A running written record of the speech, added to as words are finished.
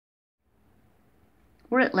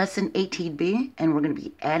We're at lesson 18b, and we're going to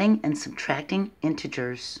be adding and subtracting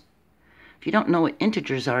integers. If you don't know what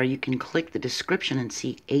integers are, you can click the description and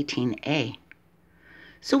see 18a.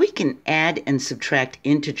 So we can add and subtract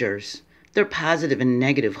integers. They're positive and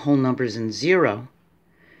negative whole numbers and zero.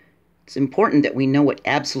 It's important that we know what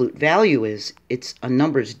absolute value is. It's a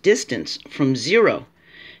number's distance from zero.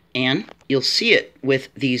 And you'll see it with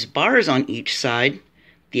these bars on each side.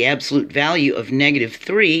 The absolute value of negative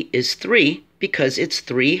 3 is 3 because it's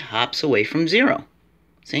 3 hops away from 0.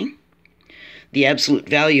 See? The absolute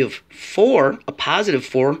value of 4, a positive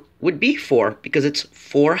 4, would be 4 because it's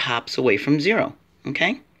 4 hops away from 0.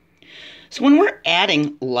 Okay? So when we're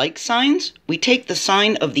adding like signs, we take the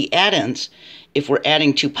sign of the addends. If we're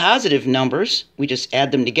adding two positive numbers, we just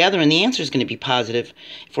add them together and the answer is going to be positive.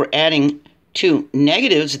 If we're adding two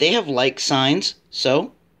negatives, they have like signs,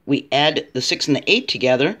 so we add the 6 and the 8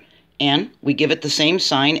 together, and we give it the same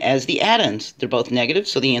sign as the addends. They're both negative,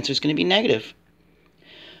 so the answer is going to be negative.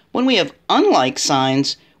 When we have unlike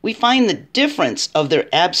signs, we find the difference of their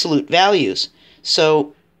absolute values.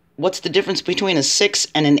 So what's the difference between a 6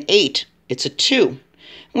 and an 8? It's a 2. And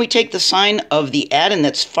we take the sign of the addend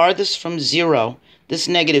that's farthest from 0. This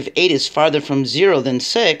negative 8 is farther from 0 than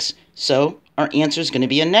 6, so our answer is going to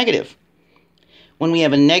be a negative. When we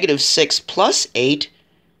have a negative 6 plus 8,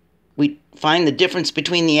 we find the difference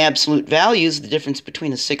between the absolute values. The difference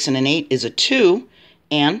between a 6 and an 8 is a 2,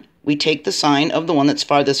 and we take the sign of the one that's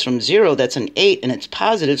farthest from 0. That's an 8, and it's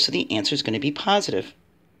positive, so the answer is going to be positive.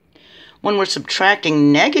 When we're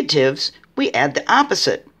subtracting negatives, we add the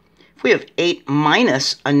opposite. If we have 8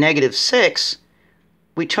 minus a negative 6,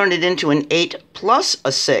 we turn it into an 8 plus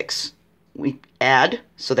a 6. We add,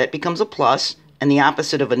 so that becomes a plus, and the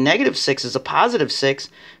opposite of a negative 6 is a positive 6,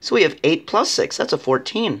 so we have 8 plus 6. That's a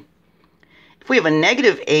 14. If we have a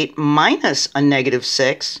negative 8 minus a negative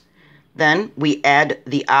 6, then we add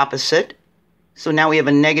the opposite. So now we have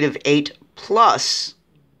a negative 8 plus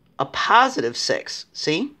a positive 6.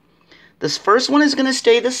 See? This first one is going to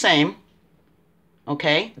stay the same.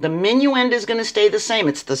 Okay? The minuend is going to stay the same.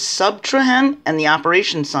 It's the subtrahend and the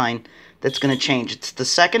operation sign that's going to change. It's the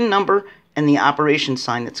second number and the operation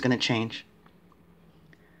sign that's going to change.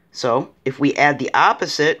 So if we add the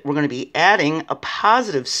opposite, we're going to be adding a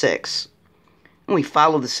positive 6. And we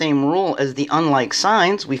follow the same rule as the unlike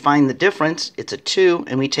signs. We find the difference. It's a 2,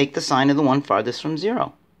 and we take the sign of the one farthest from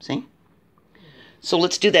 0. See? So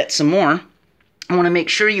let's do that some more. I want to make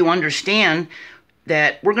sure you understand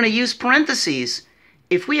that we're going to use parentheses.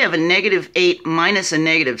 If we have a negative 8 minus a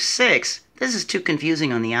negative 6, this is too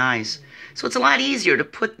confusing on the eyes. So it's a lot easier to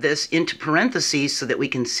put this into parentheses so that we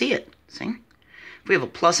can see it. See? If we have a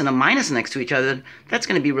plus and a minus next to each other, that's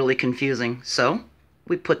going to be really confusing. So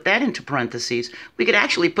we put that into parentheses. We could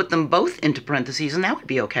actually put them both into parentheses, and that would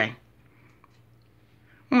be okay.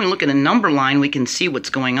 When we look at a number line, we can see what's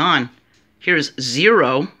going on. Here's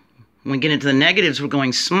 0. When we get into the negatives, we're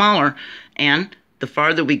going smaller, and the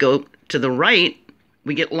farther we go to the right,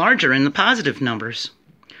 we get larger in the positive numbers.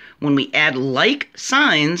 When we add like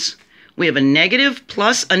signs, we have a negative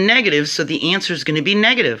plus a negative, so the answer is going to be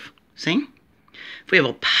negative. See? If we have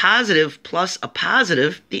a positive plus a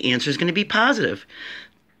positive, the answer is going to be positive.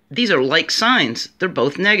 These are like signs. They're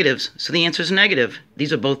both negatives, so the answer is negative.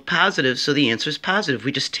 These are both positives, so the answer is positive.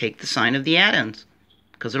 We just take the sign of the addends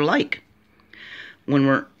because they're like. When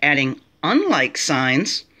we're adding unlike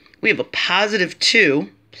signs, we have a positive 2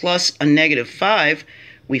 plus a negative 5.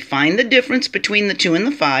 We find the difference between the 2 and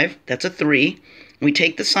the 5. That's a 3. We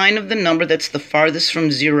take the sign of the number that's the farthest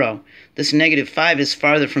from 0. This negative 5 is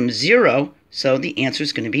farther from 0, so the answer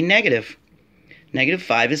is going to be negative. Negative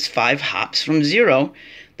 5 is 5 hops from 0.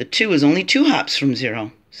 The 2 is only 2 hops from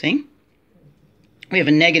 0. See? We have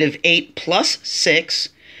a negative 8 plus 6.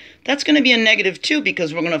 That's going to be a negative 2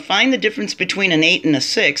 because we're going to find the difference between an 8 and a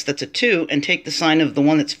 6. That's a 2, and take the sign of the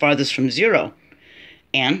one that's farthest from 0.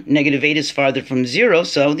 And negative 8 is farther from 0,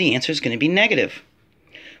 so the answer is going to be negative.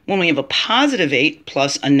 When we have a positive 8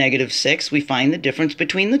 plus a negative 6, we find the difference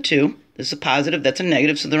between the two. This is a positive, that's a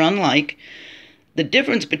negative, so they're unlike. The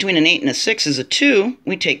difference between an 8 and a 6 is a 2.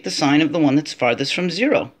 We take the sign of the one that's farthest from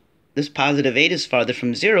 0. This positive 8 is farther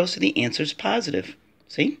from 0, so the answer is positive.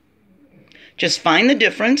 See? Just find the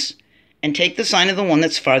difference and take the sign of the one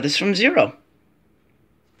that's farthest from 0.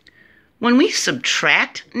 When we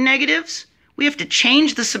subtract negatives, we have to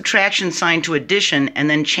change the subtraction sign to addition and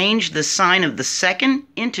then change the sign of the second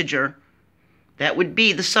integer. That would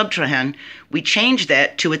be the subtrahend. We change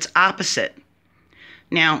that to its opposite.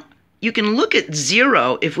 Now, you can look at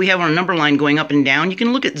 0, if we have our number line going up and down, you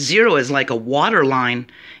can look at 0 as like a water line.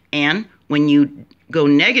 And when you go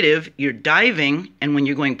negative, you're diving, and when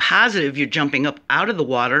you're going positive, you're jumping up out of the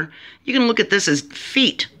water. You can look at this as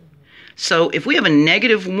feet. So if we have a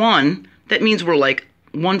 -1, that means we're like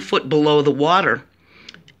 1 foot below the water.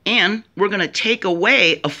 And we're going to take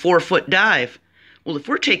away a 4-foot dive. Well, if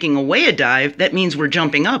we're taking away a dive, that means we're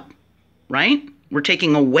jumping up, right? We're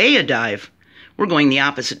taking away a dive. We're going the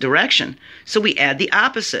opposite direction. So we add the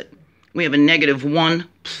opposite. We have a -1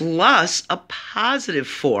 plus a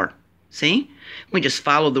 +4. See? We just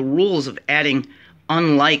follow the rules of adding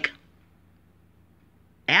unlike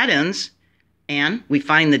addends, and we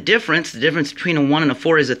find the difference. The difference between a 1 and a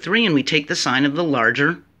 4 is a 3, and we take the sign of the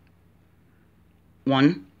larger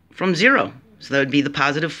one from 0. So that would be the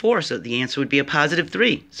 +4. So the answer would be a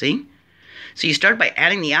 +3. See? So you start by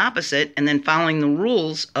adding the opposite and then following the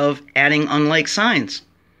rules of adding unlike signs.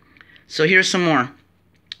 So here's some more.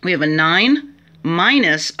 We have a 9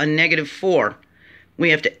 minus a -4. We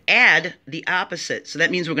have to add the opposite. So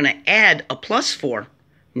that means we're going to add a +4.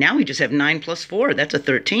 Now we just have 9 plus 4. That's a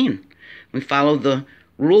 13. We follow the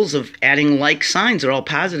rules of adding like signs. They're all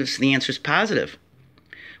positive, so the answer is positive.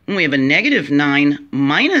 When we have a -9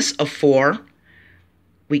 minus a 4,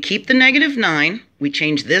 we keep the -9, we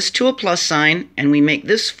change this to a plus sign, and we make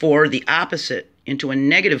this 4 the opposite into a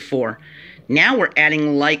 -4. Now we're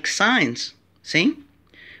adding like signs. See?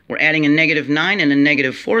 We're adding a -9 and a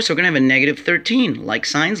 -4, so we're going to have a -13. Like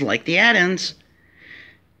signs, like the addends.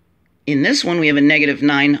 In this one, we have a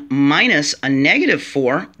 -9 minus a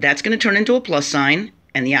 -4. That's going to turn into a plus sign,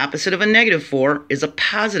 and the opposite of a -4 is a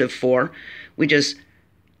 +4. We just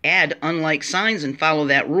add unlike signs and follow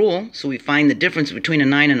that rule, so we find the difference between a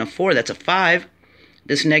 9 and a 4. That's a 5.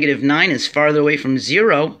 This -9 is farther away from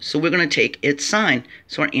 0, so we're going to take its sign.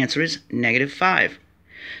 So our answer is -5.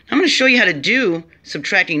 Now I'm going to show you how to do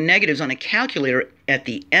subtracting negatives on a calculator at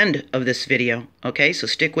the end of this video. Okay, so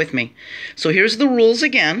stick with me. So here's the rules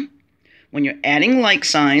again. When you're adding like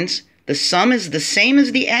signs, the sum is the same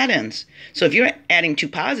as the addends. So if you're adding 2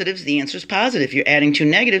 positives, the answer is positive. If you're adding 2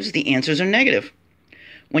 negatives, the answers are negative.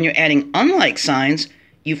 When you're adding unlike signs,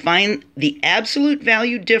 you find the absolute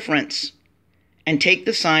value difference and take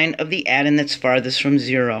the sign of the addend that's farthest from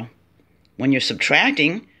 0. When you're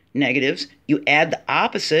subtracting negatives, you add the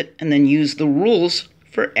opposite and then use the rules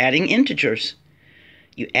for adding integers.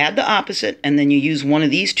 You add the opposite and then you use one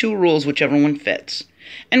of these 2 rules, whichever one fits.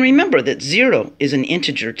 And remember that 0 is an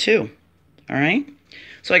integer too. All right?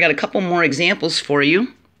 So I got a couple more examples for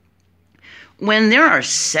you. When there are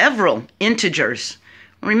several integers,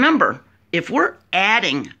 remember, if we're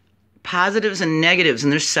adding positives and negatives,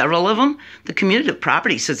 and there's several of them, the commutative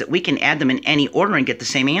property says that we can add them in any order and get the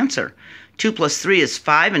same answer. 2 plus 3 is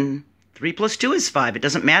 5, and 3 plus 2 is 5. It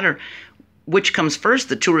doesn't matter which comes first,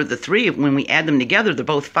 the 2 or the 3. When we add them together, they're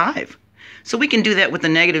both 5. So we can do that with the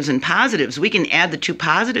negatives and positives. We can add the 2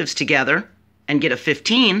 positives together and get a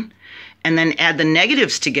 15, and then add the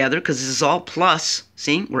negatives together, because this is all plus.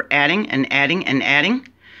 See, we're adding and adding and adding.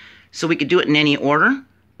 So we could do it in any order.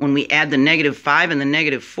 When we add the -5 and the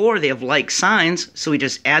 -4, they have like signs, so we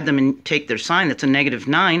just add them and take their sign. That's a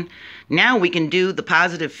 -9. Now we can do the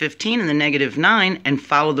positive 15 and the -9 and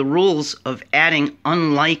follow the rules of adding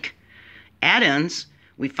unlike addends.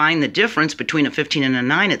 We find the difference between a 15 and a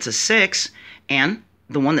 9. It's a 6, and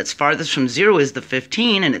the one that's farthest from 0 is the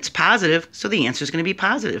 15, and it's positive, so the answer is going to be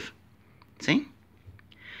positive. See?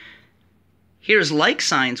 Here's like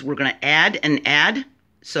signs. We're going to add and add.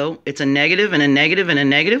 So it's a negative and a negative and a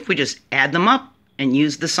negative. We just add them up and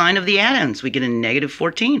use the sign of the addends. We get a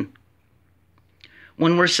 -14.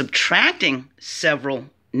 When we're subtracting several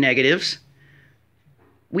negatives,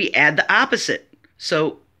 we add the opposite.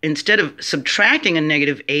 So instead of subtracting a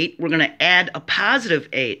 -8, we're going to add a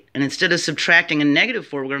 +8. And instead of subtracting a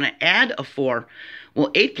 -4, we're going to add a 4.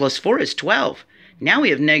 Well, 8 plus 4 is 12. Now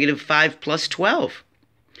we have -5 plus 12.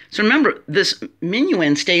 So remember, this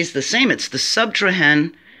minuend stays the same. It's the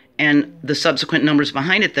subtrahend and the subsequent numbers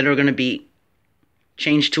behind it that are going to be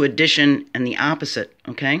changed to addition and the opposite,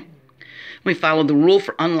 okay? We follow the rule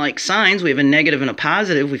for unlike signs. We have a negative and a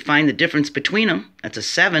positive. We find the difference between them. That's a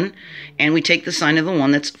 7. And we take the sign of the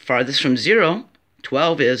one that's farthest from 0.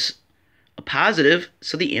 12 is a positive,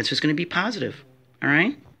 so the answer is going to be positive, all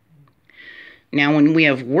right? Now, when we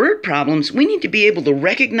have word problems, we need to be able to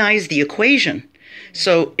recognize the equation.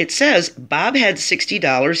 So it says Bob had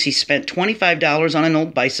 $60. He spent $25 on an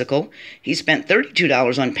old bicycle. He spent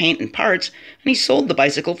 $32 on paint and parts, and he sold the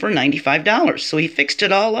bicycle for $95. So he fixed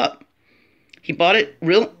it all up. He bought it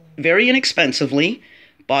very inexpensively,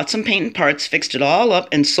 bought some paint and parts, fixed it all up,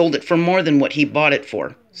 and sold it for more than what he bought it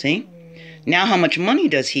for. See? Now how much money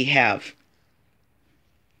does he have?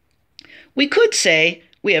 We could say,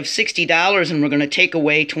 we have $60 and we're going to take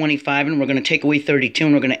away 25 and we're going to take away 32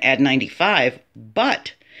 and we're going to add 95.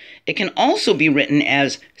 But it can also be written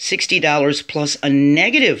as $60 plus a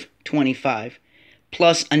negative 25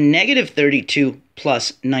 plus a negative 32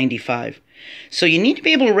 plus 95. So you need to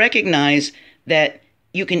be able to recognize that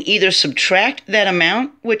you can either subtract that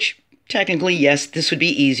amount, which technically, yes, this would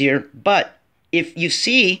be easier. But if you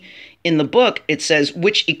see in the book, it says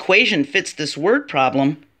which equation fits this word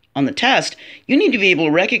problem on the test, you need to be able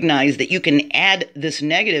to recognize that you can add this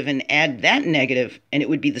negative and add that negative, and it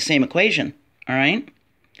would be the same equation, all right?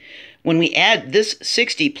 When we add this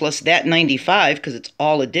 60 plus that 95, because it's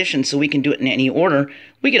all addition, so we can do it in any order,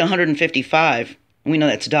 we get 155. We know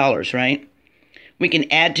that's dollars, right? We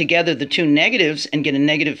can add together the two negatives and get a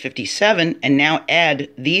negative 57, and now add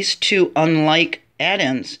these two unlike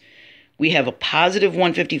add-ins. We have a positive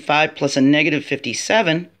 155 plus a negative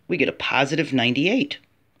 57. We get a positive 98.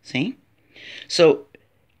 See? So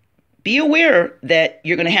be aware that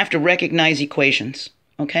you're going to have to recognize equations,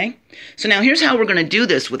 okay? So now here's how we're going to do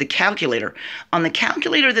this with a calculator. On the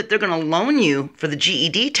calculator that they're going to loan you for the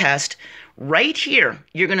GED test, right here,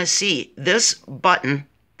 you're going to see this button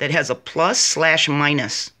that has a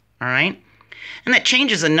plus/minus, all right? And that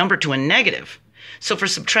changes a number to a negative. So for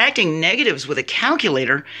subtracting negatives with a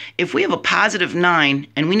calculator, if we have a positive 9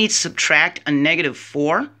 and we need to subtract a negative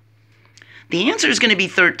 4, the answer is going to be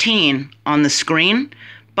 13 on the screen,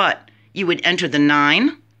 but you would enter the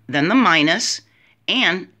 9, then the minus,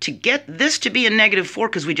 and to get this to be a negative 4,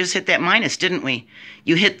 because we just hit that minus, didn't we?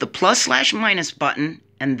 You hit the plus/minus button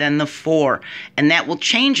and then the 4, and that will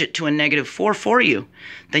change it to a negative 4 for you.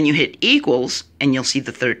 Then you hit equals, and you'll see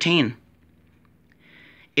the 13.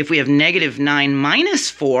 If we have negative 9 minus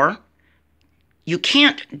 4, you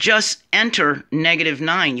can't just enter negative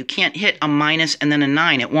 9. You can't hit a minus and then a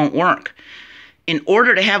 9. It won't work. In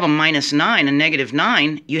order to have a minus 9, a negative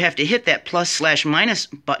 9, you have to hit that plus/minus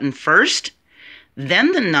button first,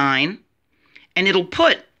 then the 9, and it'll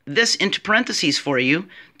put this into parentheses for you.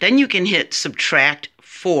 Then you can hit subtract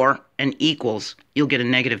 4 and equals. You'll get a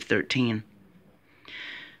negative 13.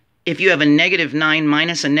 If you have a negative 9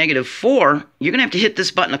 minus a negative 4, you're going to have to hit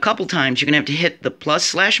this button a couple times. You're going to have to hit the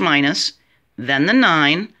plus/minus, then the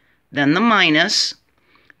 9, then the minus,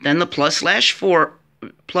 then the plus/4,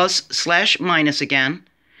 plus/minus again,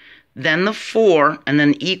 then the 4, and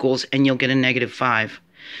then equals, and you'll get a negative 5.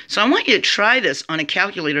 So I want you to try this on a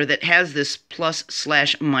calculator that has this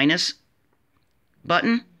plus/minus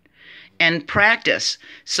button and practice.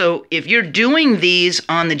 So if you're doing these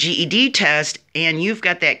on the GED test and you've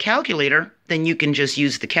got that calculator, then you can just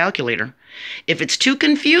use the calculator. If it's too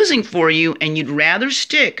confusing for you and you'd rather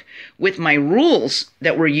stick with my rules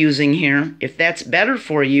that we're using here, if that's better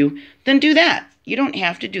for you, then do that. You don't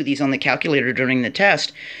have to do these on the calculator during the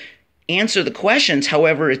test. Answer the questions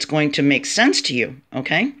however it's going to make sense to you,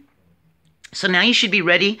 okay? So now you should be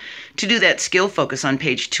ready to do that skill focus on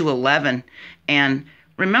page 211. And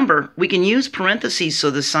remember, we can use parentheses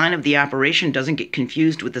so the sign of the operation doesn't get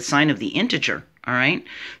confused with the sign of the integer, all right?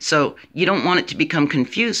 So you don't want it to become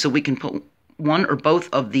confused, so we can put one or both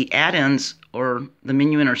of the add-ins or the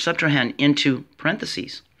minuend or subtrahend into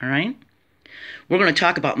parentheses, all right? We're going to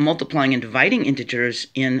talk about multiplying and dividing integers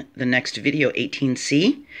in the next video,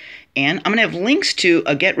 18C. And I'm going to have links to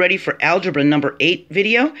a Get Ready for Algebra number 8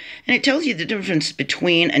 video, and it tells you the difference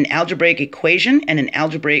between an algebraic equation and an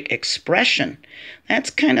algebraic expression. That's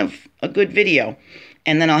kind of a good video.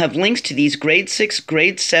 And then I'll have links to these grade 6,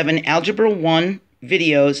 grade 7 Algebra I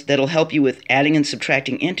videos that'll help you with adding and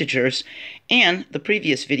subtracting integers, and the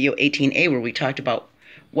previous video, 18A, where we talked about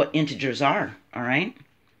what integers are, all right?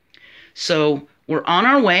 So we're on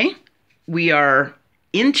our way. We are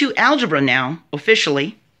into algebra now,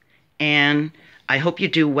 officially. And I hope you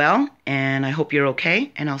do well, and I hope you're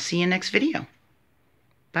okay, and I'll see you next video.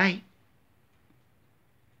 Bye.